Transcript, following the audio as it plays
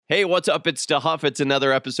Hey, what's up? It's DeHuff. It's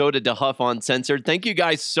another episode of DeHuff Uncensored. Thank you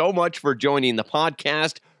guys so much for joining the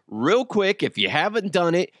podcast. Real quick, if you haven't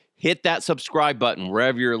done it, hit that subscribe button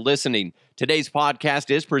wherever you're listening. Today's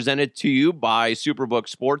podcast is presented to you by Superbook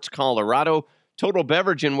Sports Colorado, Total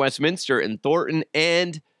Beverage in Westminster and Thornton,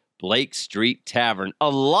 and Blake Street Tavern. A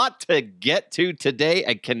lot to get to today.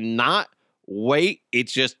 I cannot wait.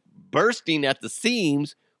 It's just bursting at the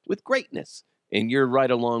seams with greatness. And you're right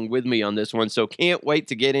along with me on this one, so can't wait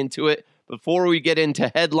to get into it. Before we get into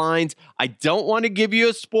headlines, I don't want to give you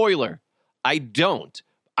a spoiler. I don't.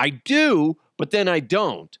 I do, but then I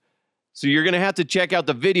don't. So you're going to have to check out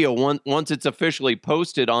the video once it's officially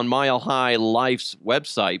posted on Mile High Life's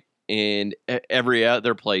website and every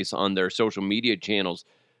other place on their social media channels.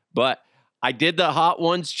 But I did the Hot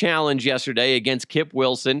Ones Challenge yesterday against Kip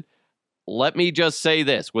Wilson. Let me just say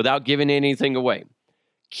this without giving anything away.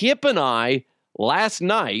 Kip and I last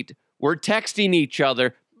night, we're texting each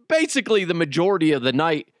other basically the majority of the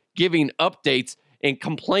night, giving updates and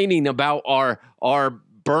complaining about our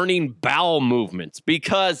burning bowel movements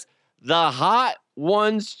because the Hot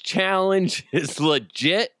Ones Challenge is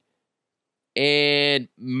legit. And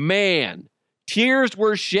man, tears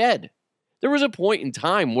were shed. There was a point in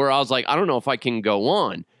time where I was like, I don't know if I can go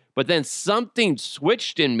on. But then something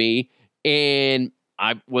switched in me and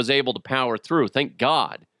I was able to power through. Thank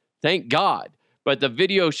God. Thank God. But the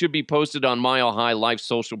video should be posted on Mile High Life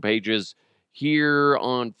social pages here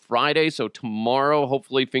on Friday. So tomorrow,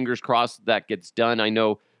 hopefully, fingers crossed, that gets done. I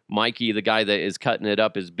know Mikey, the guy that is cutting it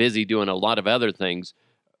up, is busy doing a lot of other things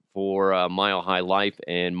for Mile High Life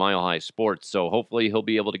and Mile High Sports. So hopefully he'll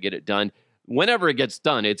be able to get it done. Whenever it gets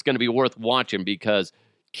done, it's going to be worth watching because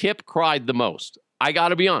Kip cried the most. I got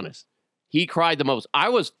to be honest. He cried the most. I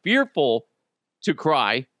was fearful to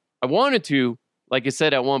cry. I wanted to, like I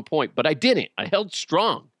said at one point, but I didn't. I held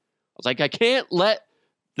strong. I was like, I can't let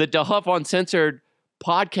the DeHuff Uncensored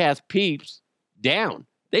podcast peeps down.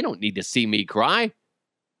 They don't need to see me cry.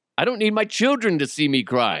 I don't need my children to see me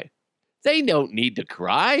cry. They don't need to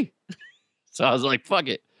cry. So I was like, fuck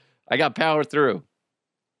it. I got power through.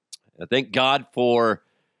 Thank God for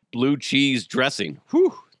blue cheese dressing.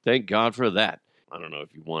 Whew. Thank God for that. I don't know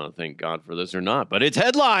if you want to thank God for this or not, but it's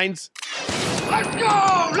headlines. Let's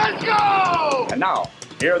go! Let's go! And now,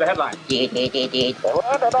 here are the headlines.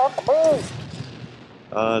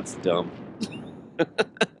 It's dumb.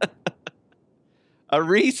 A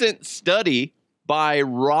recent study by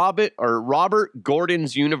Robert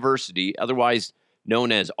Gordon's University, otherwise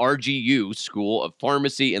known as RGU, School of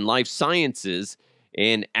Pharmacy and Life Sciences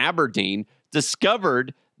in Aberdeen,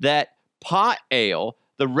 discovered that pot ale,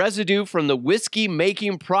 the residue from the whiskey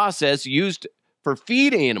making process used for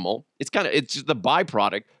feed animal, it's just the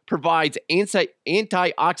byproduct, provides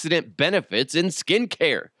antioxidant benefits in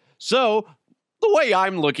skincare. So the way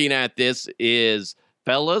I'm looking at this is,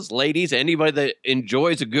 fellas, ladies, anybody that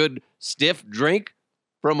enjoys a good stiff drink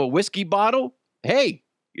from a whiskey bottle, hey,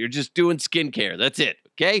 you're just doing skincare. That's it,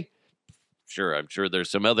 okay? Sure, I'm sure there's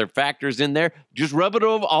some other factors in there. Just rub it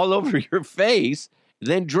all over your face,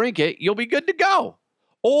 then drink it. You'll be good to go.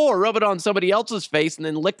 Or rub it on somebody else's face and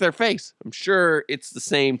then lick their face. I'm sure it's the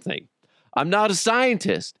same thing. I'm not a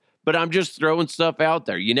scientist, but I'm just throwing stuff out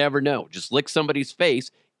there. You never know. Just lick somebody's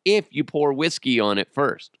face if you pour whiskey on it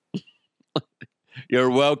first.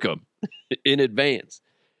 You're welcome in advance.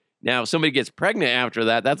 Now, if somebody gets pregnant after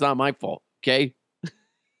that, that's not my fault, okay?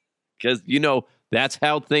 Because, that's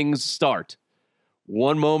how things start.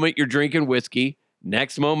 One moment you're drinking whiskey.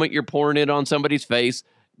 Next moment you're pouring it on somebody's face.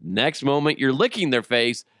 Next moment, you're licking their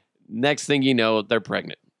face. Next thing you know, they're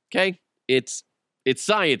pregnant. Okay? It's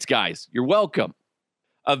science, guys. You're welcome.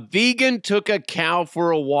 A vegan took a cow for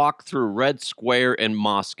a walk through Red Square in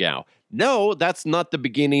Moscow. No, that's not the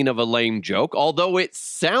beginning of a lame joke, although it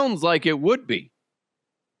sounds like it would be.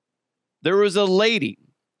 There was a lady,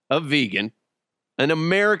 a vegan, an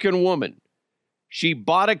American woman. She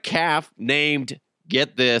bought a calf named,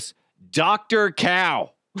 get this, Dr.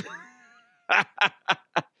 Cow.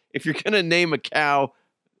 If you're going to name a cow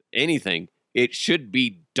anything, it should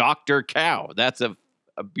be Dr. Cow. That's a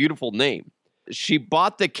beautiful name. She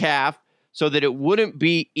bought the calf so that it wouldn't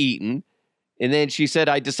be eaten. And then she said,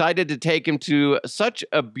 I decided to take him to such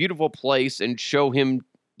a beautiful place and show him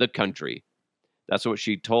the country. That's what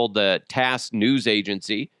she told the TASS news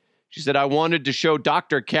agency. She said, I wanted to show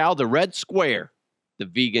Dr. Cow the Red Square, the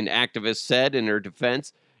vegan activist said in her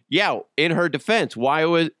defense. Yeah, in her defense,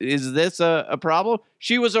 is this a problem?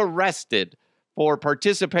 She was arrested for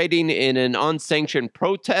participating in an unsanctioned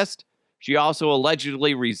protest. She also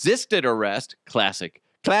allegedly resisted arrest. Classic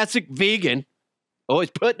vegan. Always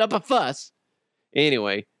putting up a fuss.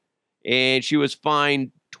 Anyway, and she was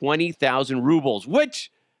fined 20,000 rubles,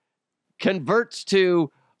 which converts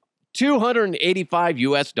to 285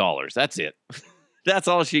 US dollars. That's it. That's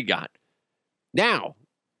all she got. Now,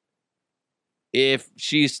 if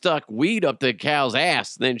she stuck weed up the cow's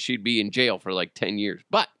ass, then she'd be in jail for like 10 years.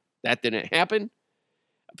 But that didn't happen.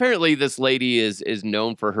 Apparently, this lady is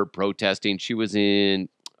known for her protesting. She was in,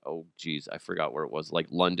 I forgot where it was, like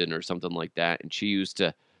London or something like that. And she used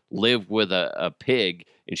to live with a pig,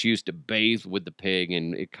 and she used to bathe with the pig,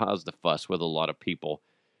 and it caused a fuss with a lot of people.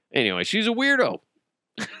 Anyway, she's a weirdo.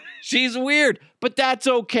 She's weird, but that's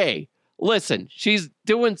okay. Listen, she's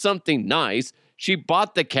doing something nice. She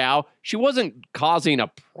bought the cow. She wasn't causing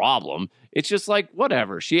a problem. It's just like,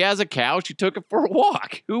 whatever. She has a cow. She took it for a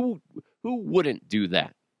walk. Who wouldn't do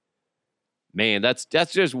that? Man, that's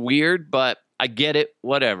just weird, but I get it.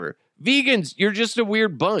 Whatever. Vegans, you're just a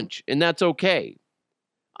weird bunch, and that's okay.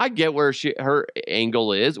 I get where her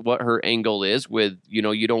angle is, what her angle is with,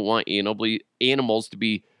 you don't want animals to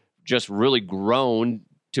be just really grown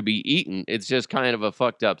to be eaten. It's just kind of a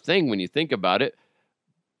fucked up thing when you think about it.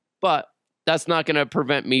 But that's not going to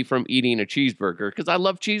prevent me from eating a cheeseburger, because I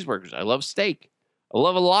love cheeseburgers. I love steak. I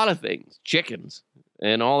love a lot of things, chickens,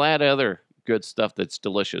 and all that other good stuff that's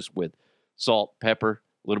delicious with salt, pepper,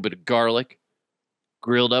 a little bit of garlic,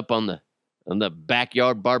 grilled up on the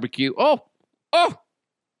backyard barbecue. Oh, I'm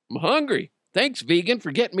hungry. Thanks, vegan,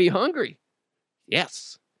 for getting me hungry.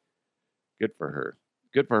 Yes. Good for her.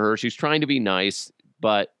 Good for her. She's trying to be nice,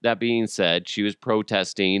 but that being said, she was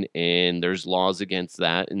protesting, and there's laws against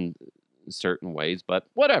that in certain ways, but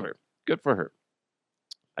whatever. Good for her,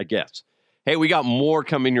 I guess. Hey, we got more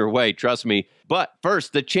coming your way, trust me. But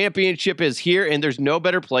first, the championship is here, and there's no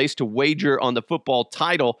better place to wager on the football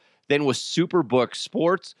title than with Superbook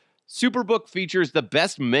Sports. Superbook features the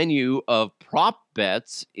best menu of prop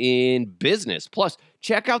bets in business. Plus,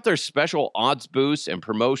 check out their special odds boosts and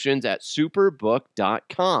promotions at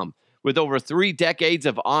superbook.com. With over 3 decades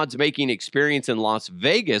of odds-making experience in Las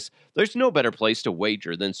Vegas, there's no better place to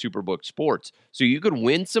wager than Superbook Sports. So you could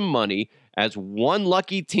win some money as one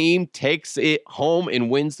lucky team takes it home and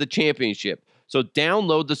wins the championship. So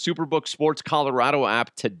download the Superbook Sports Colorado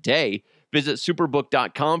app today. Visit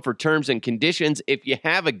superbook.com for terms and conditions. If you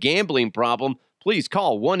have a gambling problem, please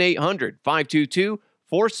call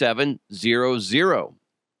 1-800-522-4700.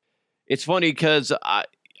 It's funny because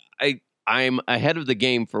I'm ahead of the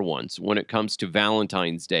game for once when it comes to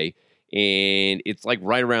Valentine's Day, and it's like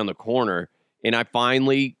right around the corner, and I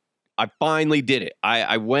finally did it.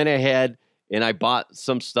 I went ahead and I bought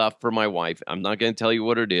some stuff for my wife. I'm not going to tell you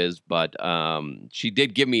what it is, but she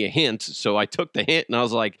did give me a hint, so I took the hint, and I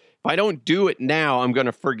was like, if I don't do it now, I'm going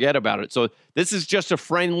to forget about it. So this is just a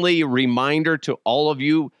friendly reminder to all of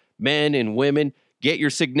you men and women. Get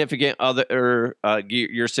your significant other,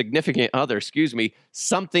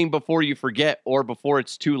 something before you forget or before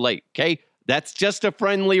it's too late, okay? That's just a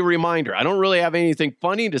friendly reminder. I don't really have anything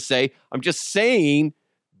funny to say. I'm just saying,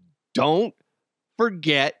 don't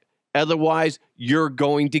forget, otherwise you're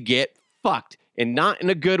going to get fucked, and not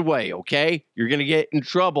in a good way, okay? You're going to get in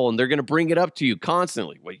trouble, and they're going to bring it up to you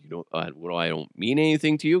constantly. Wait, I don't mean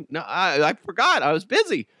anything to you? No, I forgot. I was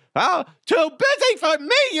busy. Oh, too busy for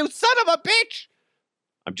me, you son of a bitch!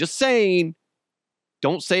 I'm just saying,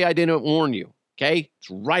 don't say I didn't warn you, okay?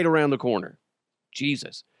 It's right around the corner.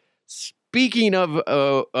 Jesus. Speaking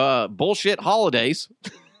of bullshit holidays,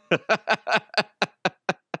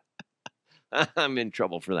 I'm in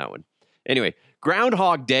trouble for that one. Anyway,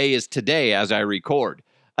 Groundhog Day is today as I record.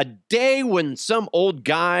 A day when some old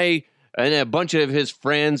guy and a bunch of his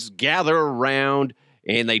friends gather around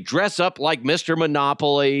and they dress up like Mr.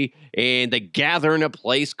 Monopoly, and they gather in a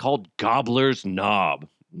place called Gobbler's Knob.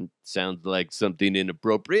 Sounds like something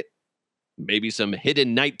inappropriate. Maybe some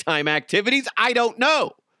hidden nighttime activities. I don't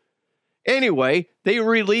know. Anyway, they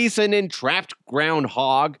release an entrapped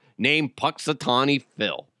groundhog named Punxsutawney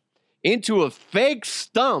Phil into a fake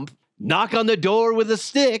stump, knock on the door with a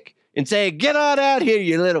stick, and say, "Get on out here,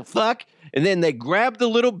 you little fuck." And then they grab the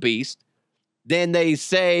little beast. Then they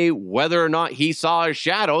say whether or not he saw a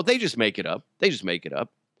shadow. They just make it up.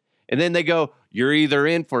 And then they go, "You're either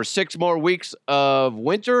in for 6 more weeks of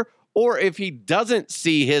winter, or if he doesn't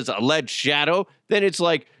see his alleged shadow, then it's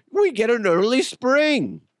like, we get an early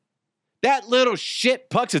spring." That little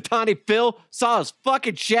shit Punxsutawney Phil saw his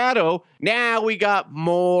fucking shadow. Now we got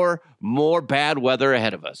more bad weather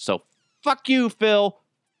ahead of us. So fuck you, Phil.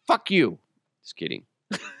 Fuck you. Just kidding.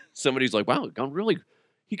 Somebody's like, wow, he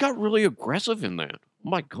got really aggressive in that. Oh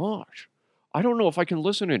my gosh. I don't know if I can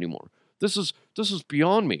listen anymore. This is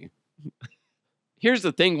beyond me. Here's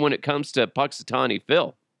the thing when it comes to Punxsutawney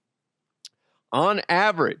Phil. On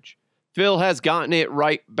average, Phil has gotten it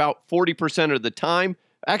right about 40% of the time.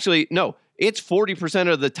 Actually, no, it's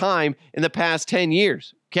 40% of the time in the past 10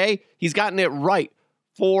 years. Okay? He's gotten it right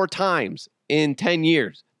 4 times in 10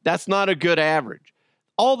 years. That's not a good average.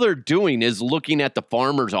 All they're doing is looking at the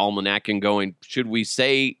Farmer's Almanac and going, should we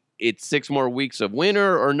say it's 6 more weeks of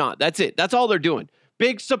winter or not? That's it. That's all they're doing.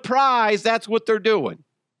 Big surprise. That's what they're doing.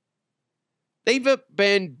 They've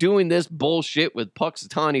been doing this bullshit with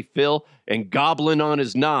Punxsutawney Phil and gobbling on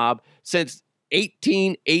his knob since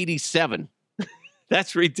 1887.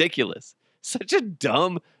 That's ridiculous. Such a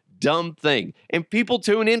dumb thing. And people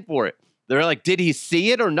tune in for it. They're like, did he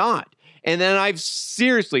see it or not? And then I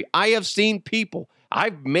have seen people,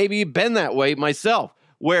 I've maybe been that way myself,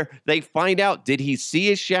 where they find out, did he see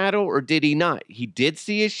his shadow or did he not? He did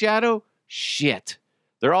see his shadow? Shit.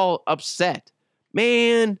 They're all upset.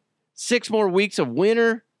 Man, 6 more weeks of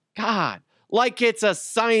winter? God, like it's a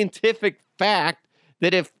scientific fact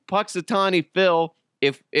that if Punxsutawney Phil,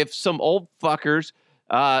 if some old fuckers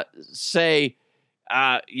say,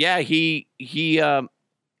 yeah, he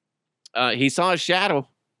saw a shadow.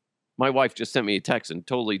 My wife just sent me a text and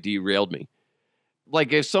totally derailed me.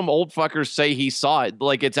 Like if some old fuckers say he saw it,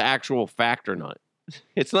 like it's an actual fact or not.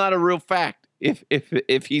 It's not a real fact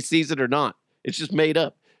if he sees it or not. It's just made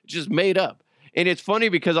up. It's just made up. And it's funny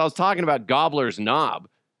because I was talking about Gobbler's Knob,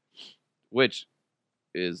 which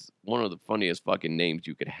is one of the funniest fucking names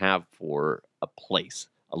you could have for a place,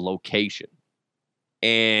 a location.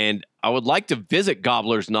 And I would like to visit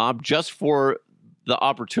Gobbler's Knob just for the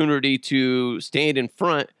opportunity to stand in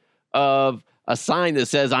front of a sign that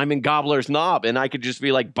says I'm in Gobbler's Knob, and I could just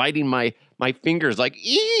be like biting my fingers like,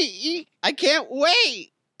 I can't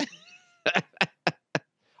wait.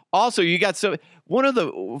 Also, you got one of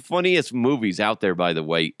the funniest movies out there, by the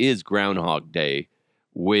way, is Groundhog Day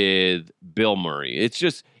with Bill Murray.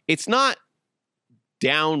 It's not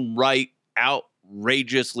downright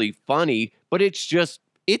outrageously funny, but it's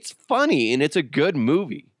funny and it's a good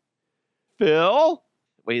movie. Phil?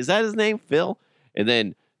 Wait, is that his name? Phil? And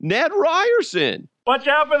then Ned Ryerson. Watch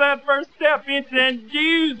out for that first step. It's a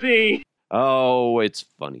doozy. Oh, it's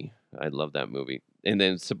funny. I love that movie. And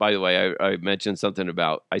then, so by the way, I mentioned something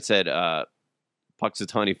about, I said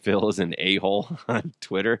Punxsutawney Phil is an a-hole on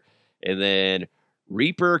Twitter. And then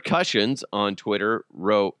Repercussions on Twitter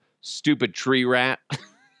wrote, stupid tree rat.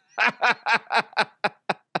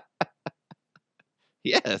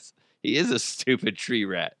 Yes, he is a stupid tree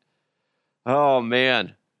rat. Oh,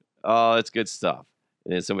 man. Oh, that's good stuff.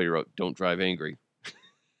 And then somebody wrote, don't drive angry.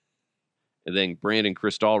 And then Brandon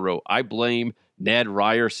Cristal wrote, I blame Ned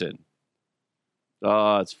Ryerson.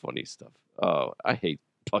 Oh, it's funny stuff. Oh, I hate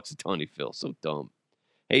Punxsutawney Phil. So dumb.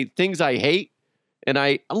 Hey, things I hate. And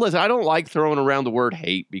listen, I don't like throwing around the word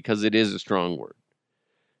hate because it is a strong word.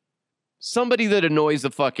 Somebody that annoys the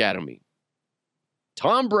fuck out of me.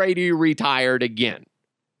 Tom Brady retired again.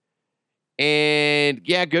 And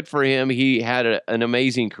yeah, good for him. He had an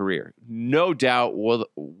amazing career. No doubt was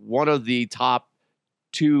one of the top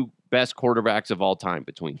 2 best quarterbacks of all time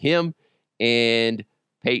between him and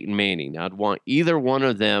Peyton Manning. I'd want either one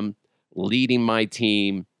of them leading my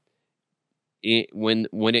team when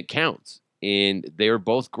it counts. And they were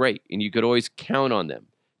both great, and you could always count on them.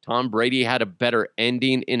 Tom Brady had a better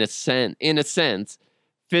ending in a sense,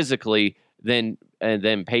 physically than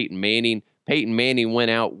Peyton Manning. Peyton Manning went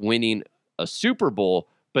out winning a Super Bowl,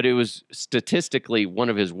 but it was statistically one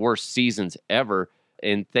of his worst seasons ever.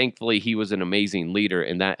 And thankfully, he was an amazing leader,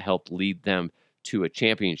 and that helped lead them to a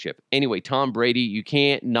championship. Anyway, Tom Brady, you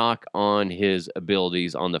can't knock on his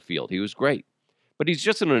abilities on the field. He was great, but he's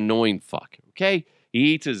just an annoying fuck, okay?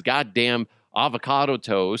 He eats his goddamn avocado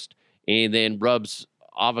toast and then rubs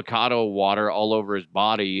avocado water all over his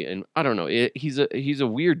body, and I don't know. He's a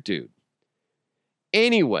weird dude.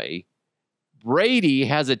 Anyway, Brady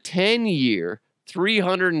has a 10-year,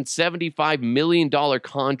 $375 million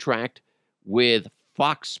contract with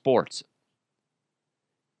Fox Sports.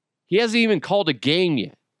 He hasn't even called a game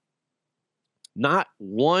yet. Not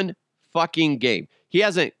one fucking game. He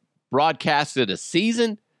hasn't broadcasted a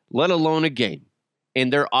season, let alone a game.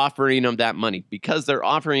 And they're offering him that money because they're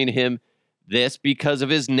offering him this because of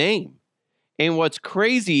his name. And what's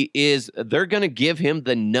crazy is they're going to give him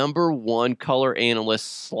the number 1 color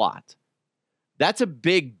analyst slot. That's a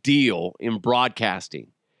big deal in broadcasting.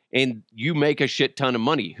 And you make a shit ton of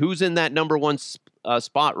money. Who's in that number 1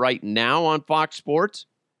 spot right now on Fox Sports?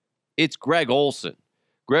 It's Greg Olsen.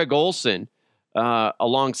 Greg Olsen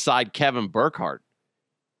alongside Kevin Burkhardt.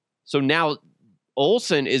 So now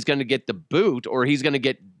Olsen is going to get the boot, or he's going to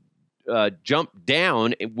get jumped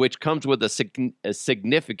down, which comes with a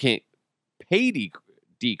significant pay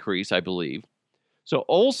decrease, I believe. So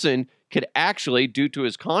Olsen could actually, due to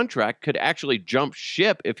his contract, could actually jump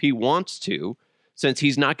ship if he wants to, since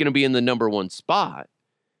he's not going to be in the number one spot.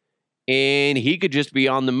 And he could just be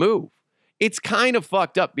on the move. It's kind of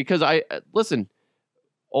fucked up because listen,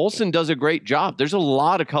 Olsen does a great job. There's a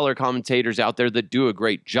lot of color commentators out there that do a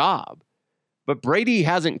great job. But Brady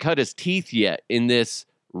hasn't cut his teeth yet in this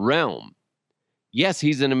realm. Yes,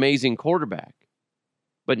 he's an amazing quarterback.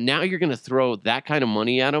 But now you're going to throw that kind of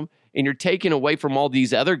money at him, and you're taking away from all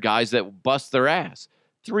these other guys that bust their ass.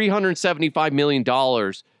 $375 million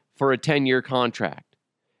for a 10-year contract.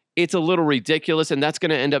 It's a little ridiculous, and that's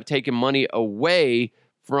going to end up taking money away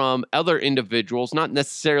from other individuals, not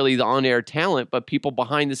necessarily the on-air talent, but people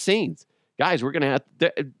behind the scenes. Guys, we're going to have...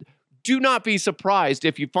 Do not be surprised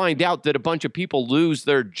if you find out that a bunch of people lose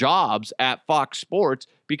their jobs at Fox Sports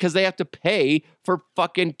because they have to pay for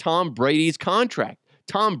fucking Tom Brady's contract.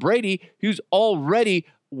 Tom Brady, who's already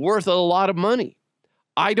worth a lot of money.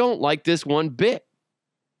 I don't like this one bit.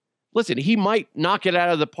 Listen, he might knock it out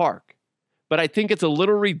of the park, but I think it's a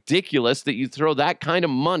little ridiculous that you throw that kind of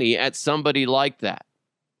money at somebody like that,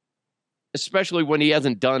 especially when he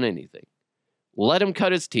hasn't done anything. Let him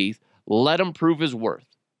cut his teeth. Let him prove his worth.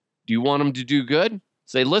 Do you want him to do good?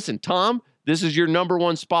 Say, listen, Tom, this is your number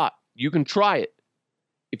one spot. You can try it.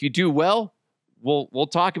 If you do well, we'll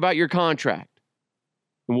talk about your contract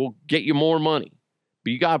and we'll get you more money.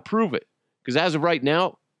 But you got to prove it. Because as of right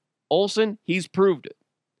now, Olsen, he's proved it.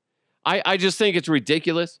 I just think it's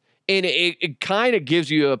ridiculous. And it kind of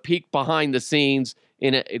gives you a peek behind the scenes,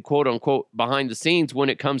 in a quote unquote behind the scenes when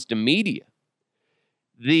it comes to media.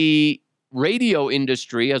 The radio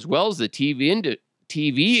industry, as well as the TV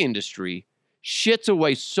industry, shits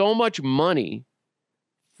away so much money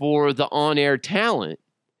for the on-air talent,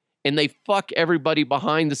 and they fuck everybody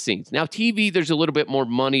behind the scenes. Now, TV, there's a little bit more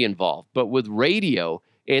money involved, but with radio,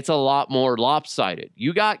 it's a lot more lopsided.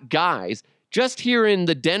 You got guys just here in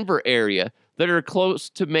the Denver area that are close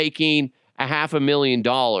to making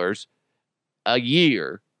 $500,000 a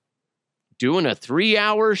year doing a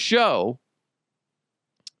 3-hour show.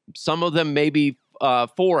 Some of them maybe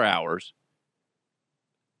 4 hours.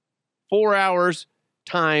 4 hours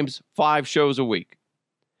times 5 shows a week.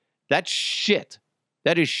 That's shit.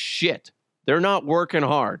 That is shit. They're not working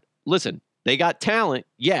hard. Listen, they got talent,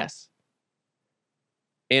 yes.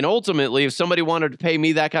 And ultimately, if somebody wanted to pay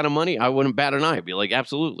me that kind of money, I wouldn't bat an eye. I'd be like,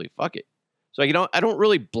 absolutely, fuck it. So, I don't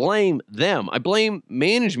really blame them. I blame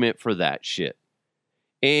management for that shit.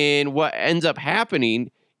 And what ends up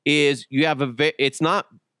happening is you have it's not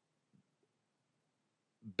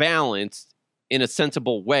balanced in a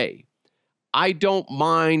sensible way. I don't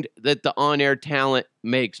mind that the on-air talent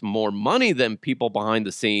makes more money than people behind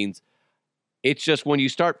the scenes. It's just when you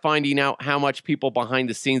start finding out how much people behind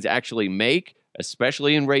the scenes actually make,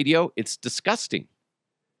 especially in radio, it's disgusting.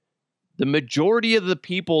 The majority of the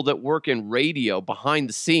people that work in radio behind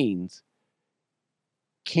the scenes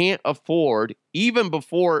can't afford, even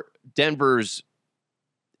before Denver's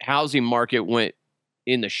housing market went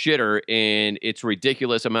in the shitter and it's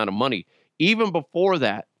ridiculous amount of money. Even before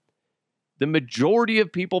that, the majority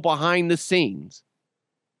of people behind the scenes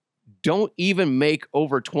don't even make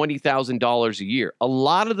over $20,000 a year. A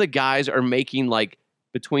lot of the guys are making like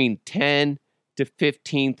between $10,000 to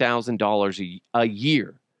 $15,000 a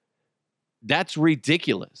year. That's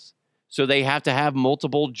ridiculous. So they have to have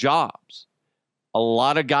multiple jobs. A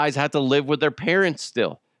lot of guys have to live with their parents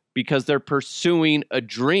still because they're pursuing a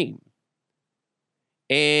dream.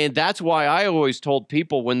 And that's why I always told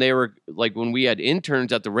people when they were like, when we had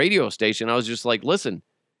interns at the radio station, I was just like, listen,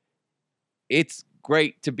 it's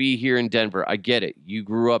great to be here in Denver. I get it. You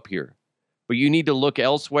grew up here, but you need to look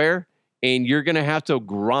elsewhere and you're going to have to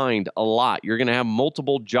grind a lot. You're going to have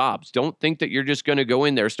multiple jobs. Don't think that you're just going to go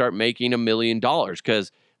in there, start making $1 million.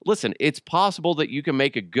 Because listen, it's possible that you can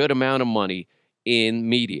make a good amount of money in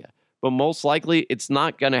media, but most likely it's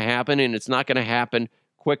not going to happen, and it's not going to happen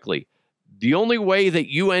quickly. The only way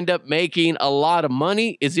that you end up making a lot of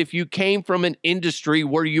money is if you came from an industry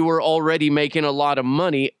where you were already making a lot of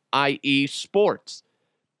money, i.e. sports.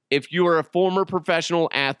 If you are a former professional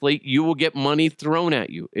athlete, you will get money thrown at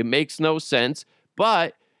you. It makes no sense,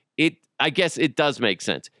 but I guess it does make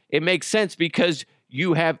sense. It makes sense because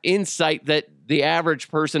you have insight that the average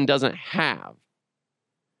person doesn't have.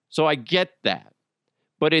 So I get that.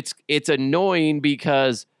 But it's annoying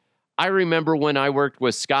because I remember when I worked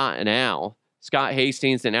with Scott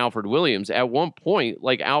Hastings and Alfred Williams, at one point,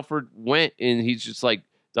 like Alfred went and he's just like,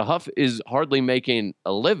 the Huff is hardly making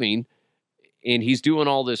a living and he's doing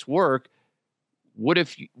all this work. What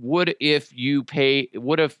if you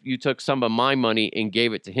took some of my money and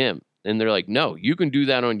gave it to him? And they're like, no, you can do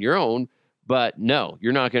that on your own, but no,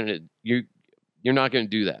 you're not going to You're not going to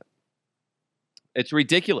do that. It's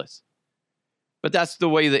ridiculous. But that's the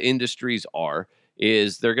way the industries are,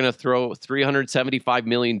 is they're going to throw $375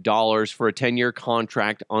 million for a 10-year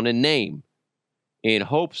contract on a name in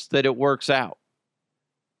hopes that it works out.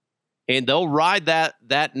 And they'll ride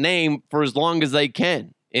that name for as long as they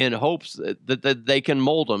can in hopes that they can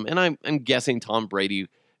mold them. And I'm guessing Tom Brady,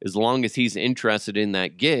 as long as he's interested in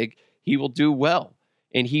that gig, he will do well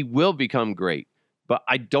and he will become great. But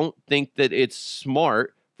I don't think that it's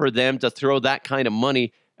smart for them to throw that kind of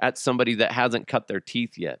money at somebody that hasn't cut their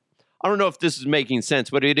teeth yet. I don't know if this is making sense,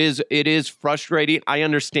 but it is frustrating. I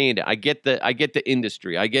understand it. I get the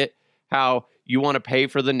industry. I get how you want to pay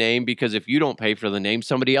for the name, because if you don't pay for the name,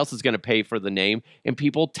 somebody else is going to pay for the name, and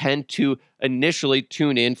people tend to initially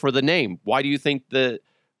tune in for the name. Why do you think the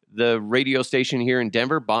radio station here in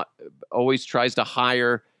Denver always tries to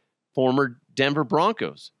hire former Denver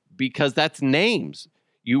Broncos? Because that's names.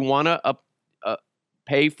 You want to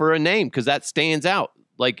pay for a name because that stands out.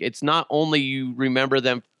 Like, it's not only you remember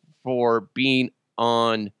them for being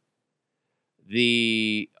on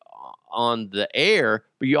the air,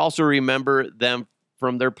 but you also remember them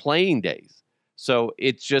from their playing days. So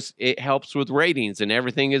it helps with ratings, and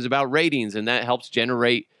everything is about ratings, and that helps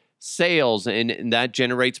generate sales, and that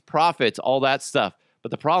generates profits, all that stuff.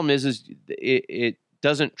 But the problem is it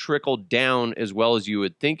doesn't trickle down as well as you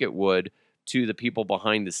would think it would to the people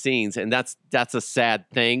behind the scenes, and that's a sad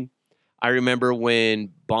thing. I remember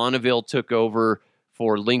when Bonneville took over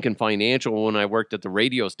for Lincoln Financial when I worked at the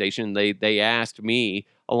radio station, they asked me,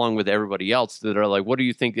 along with everybody else, that are like, what do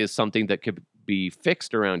you think is something that could be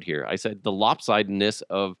fixed around here? I said, the lopsidedness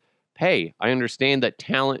of pay. I understand that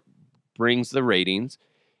talent brings the ratings,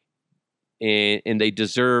 and they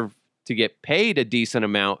deserve to get paid a decent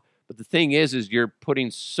amount. But the thing is you're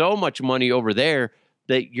putting so much money over there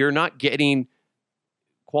that you're not getting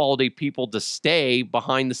quality people to stay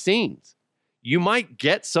behind the scenes. You might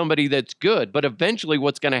get somebody that's good, but eventually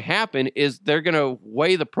what's going to happen is they're going to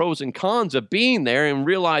weigh the pros and cons of being there and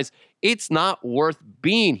realize it's not worth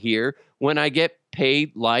being here when I get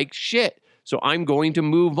paid like shit. So I'm going to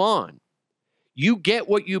move on. You get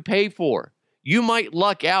what you pay for. You might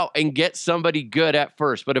luck out and get somebody good at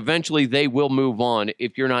first, but eventually they will move on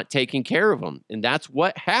if you're not taking care of them. And that's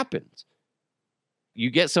what happens.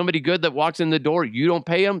 You get somebody good that walks in the door, you don't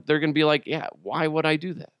pay them, they're going to be like, yeah, why would I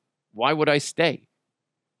do that? Why would I stay?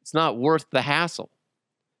 It's not worth the hassle.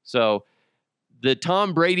 So the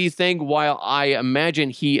Tom Brady thing, while I imagine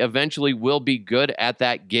he eventually will be good at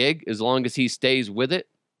that gig as long as he stays with it,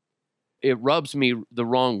 it rubs me the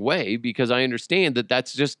wrong way because I understand that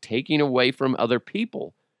that's just taking away from other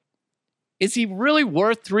people. Is he really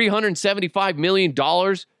worth $375 million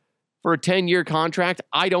for a 10-year contract?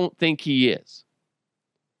 I don't think he is.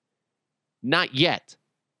 Not yet.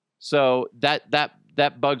 So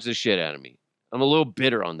that bugs the shit out of me. I'm a little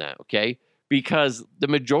bitter on that, okay? Because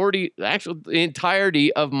the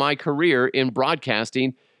entirety of my career in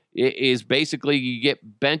broadcasting is basically you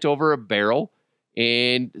get bent over a barrel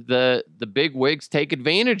and the big wigs take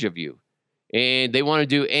advantage of you. And they want to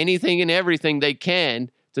do anything and everything they can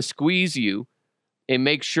to squeeze you and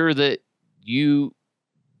make sure that you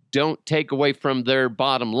don't take away from their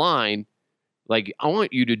bottom line. Like, I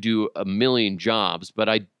want you to do a million jobs, but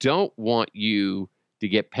I don't want you to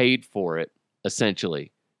get paid for it,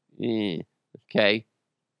 essentially. Okay?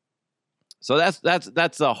 So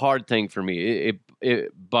that's a hard thing for me.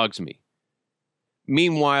 It bugs me.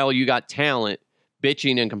 Meanwhile, you got talent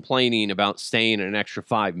bitching and complaining about staying an extra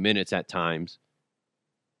 5 minutes at times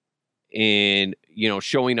and,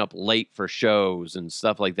 showing up late for shows and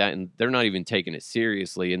stuff like that. And they're not even taking it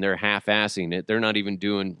seriously and they're half-assing it. They're not even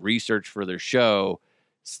doing research for their show,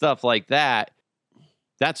 stuff like that.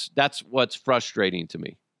 That's what's frustrating to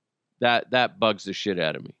me. That bugs the shit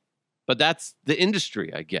out of me. But that's the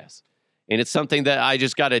industry, I guess. And it's something that I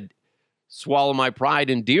just got to swallow my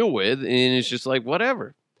pride and deal with. And it's just like,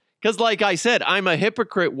 whatever. Because like I said, I'm a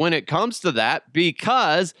hypocrite when it comes to that,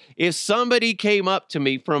 because if somebody came up to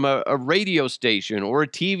me from a radio station or a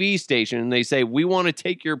TV station and they say, we want to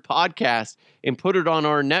take your podcast and put it on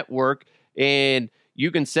our network and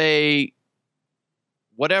you can say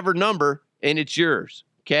whatever number and it's yours,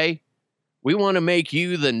 okay? We want to make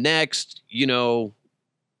you the next, Joe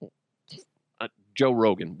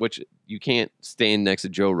Rogan, which you can't stand next to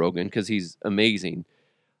Joe Rogan because he's amazing.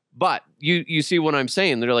 But you see what I'm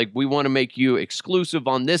saying? They're like, we want to make you exclusive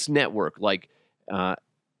on this network, like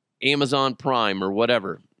Amazon Prime or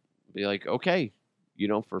whatever. Be like, okay,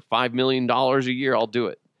 for $5 million a year, I'll do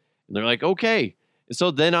it. And they're like, okay. And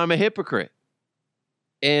so then I'm a hypocrite.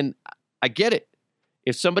 And I get it.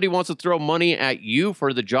 If somebody wants to throw money at you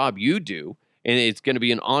for the job you do, and it's going to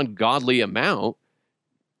be an ungodly amount,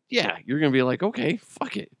 yeah, you're going to be like, okay,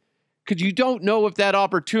 fuck it. Because you don't know if that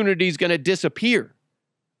opportunity is going to disappear.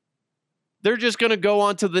 They're just going to go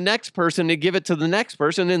on to the next person and give it to the next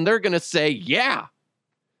person, and they're going to say, yeah.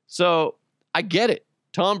 So I get it.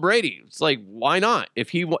 Tom Brady, it's like, why not? If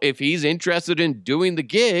he's interested in doing the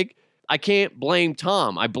gig, I can't blame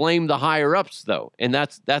Tom. I blame the higher ups, though, and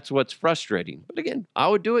that's what's frustrating. But again, I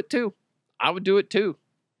would do it too.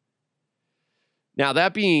 Now,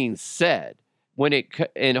 that being said,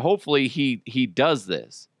 and hopefully he does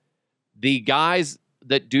this, the guys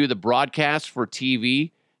that do the broadcast for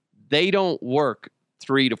TV, they don't work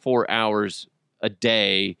 3 to 4 hours a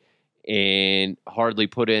day and hardly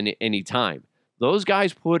put in any time. Those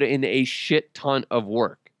guys put in a shit ton of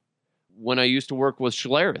work. When I used to work with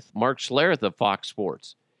Mark Schlereth of Fox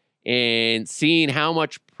Sports, and seeing how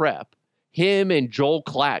much prep, him and Joel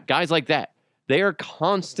Klatt, guys like that, they are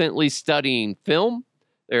constantly studying film.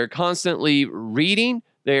 They're constantly reading.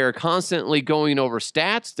 They're constantly going over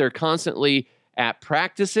stats. They're constantly at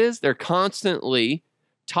practices. They're constantly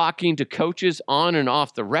talking to coaches on and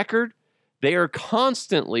off the record. They are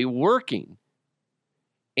constantly working.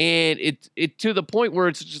 And it to the point where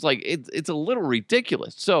it's just like, it's a little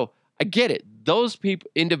ridiculous. So I get it. Those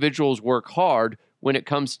individuals work hard when it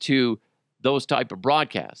comes to those type of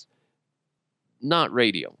broadcasts. Not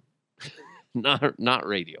radio. not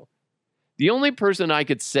radio. The only person I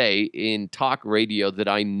could say in talk radio that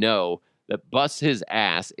I know that busts his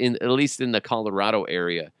ass, at least in the Colorado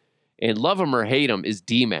area, and love him or hate him, is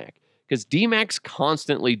D-Mac. Because D-Mac's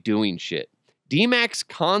constantly doing shit. D-Mac's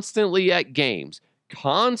constantly at games,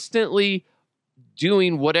 constantly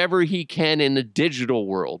doing whatever he can in the digital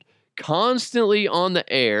world, constantly on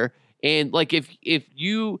the air. And like if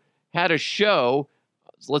you had a show,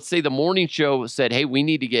 let's say the morning show said, hey, we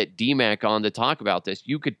need to get D-Mac on to talk about this,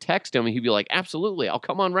 you could text him and he'd be like, absolutely, I'll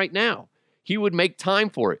come on right now. He would make time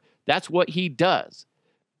for it. That's what he does.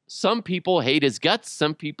 Some people hate his guts,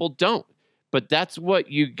 some people don't. But that's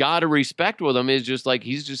what you got to respect with him, is just like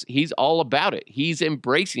he's all about it. He's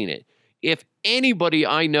embracing it. If anybody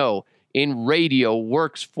I know in radio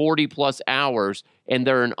works 40 plus hours and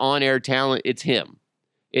they're an on-air talent, it's him.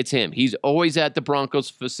 It's him. He's always at the Broncos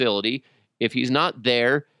facility. If he's not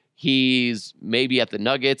there, he's maybe at the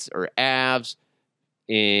Nuggets or Avs,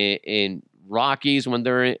 in Rockies when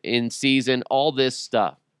they're in season, all this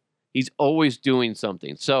stuff. He's always doing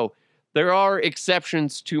something. So there are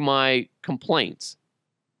exceptions to my complaints,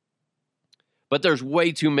 but there's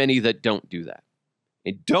way too many that don't do that.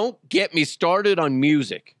 And don't get me started on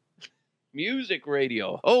music. Music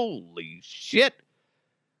radio. Holy shit.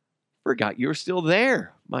 Forgot you were still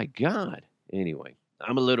there. My God. Anyway,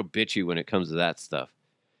 I'm a little bitchy when it comes to that stuff.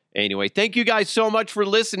 Anyway, thank you guys so much for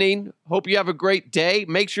listening. Hope you have a great day.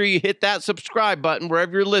 Make sure you hit that subscribe button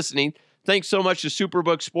wherever you're listening. Thanks so much to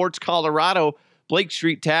Superbook Sports Colorado, Blake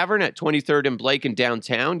Street Tavern at 23rd and Blake in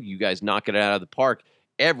downtown. You guys knock it out of the park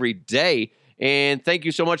every day. And thank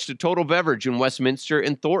you so much to Total Beverage in Westminster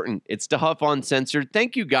and Thornton. It's DeHuff Uncensored.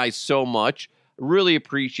 Thank you guys so much. Really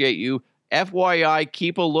appreciate you. FYI,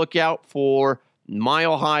 keep a lookout for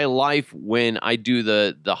Mile High Life when I do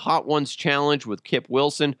the Hot Ones Challenge with Kip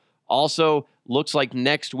Wilson. Also, looks like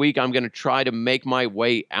next week I'm going to try to make my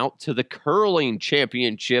way out to the curling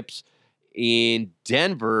championships in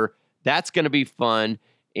Denver. That's going to be fun.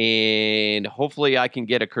 And hopefully I can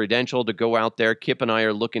get a credential to go out there. Kip and I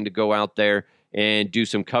are looking to go out there and do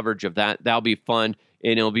some coverage of that. That'll be fun.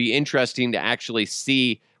 And it'll be interesting to actually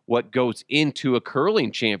see what goes into a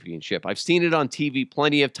curling championship. I've seen it on TV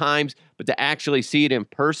plenty of times, but to actually see it in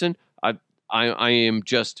person, I am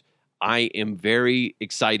very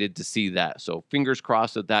excited to see that. So fingers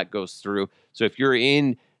crossed that goes through. So if you're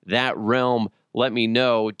in that realm, let me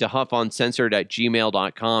know.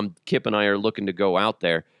 DeHuffUncensored@gmail.com. Kip and I are looking to go out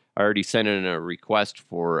there. I already sent in a request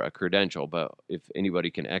for a credential, but if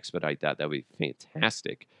anybody can expedite that, that'd be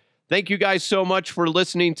fantastic. Thank you guys so much for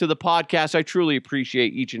listening to the podcast. I truly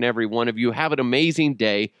appreciate each and every one of you. Have an amazing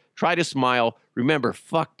day. Try to smile. Remember,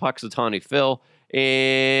 fuck Punxsutawney Phil.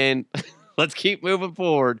 And let's keep moving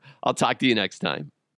forward. I'll talk to you next time.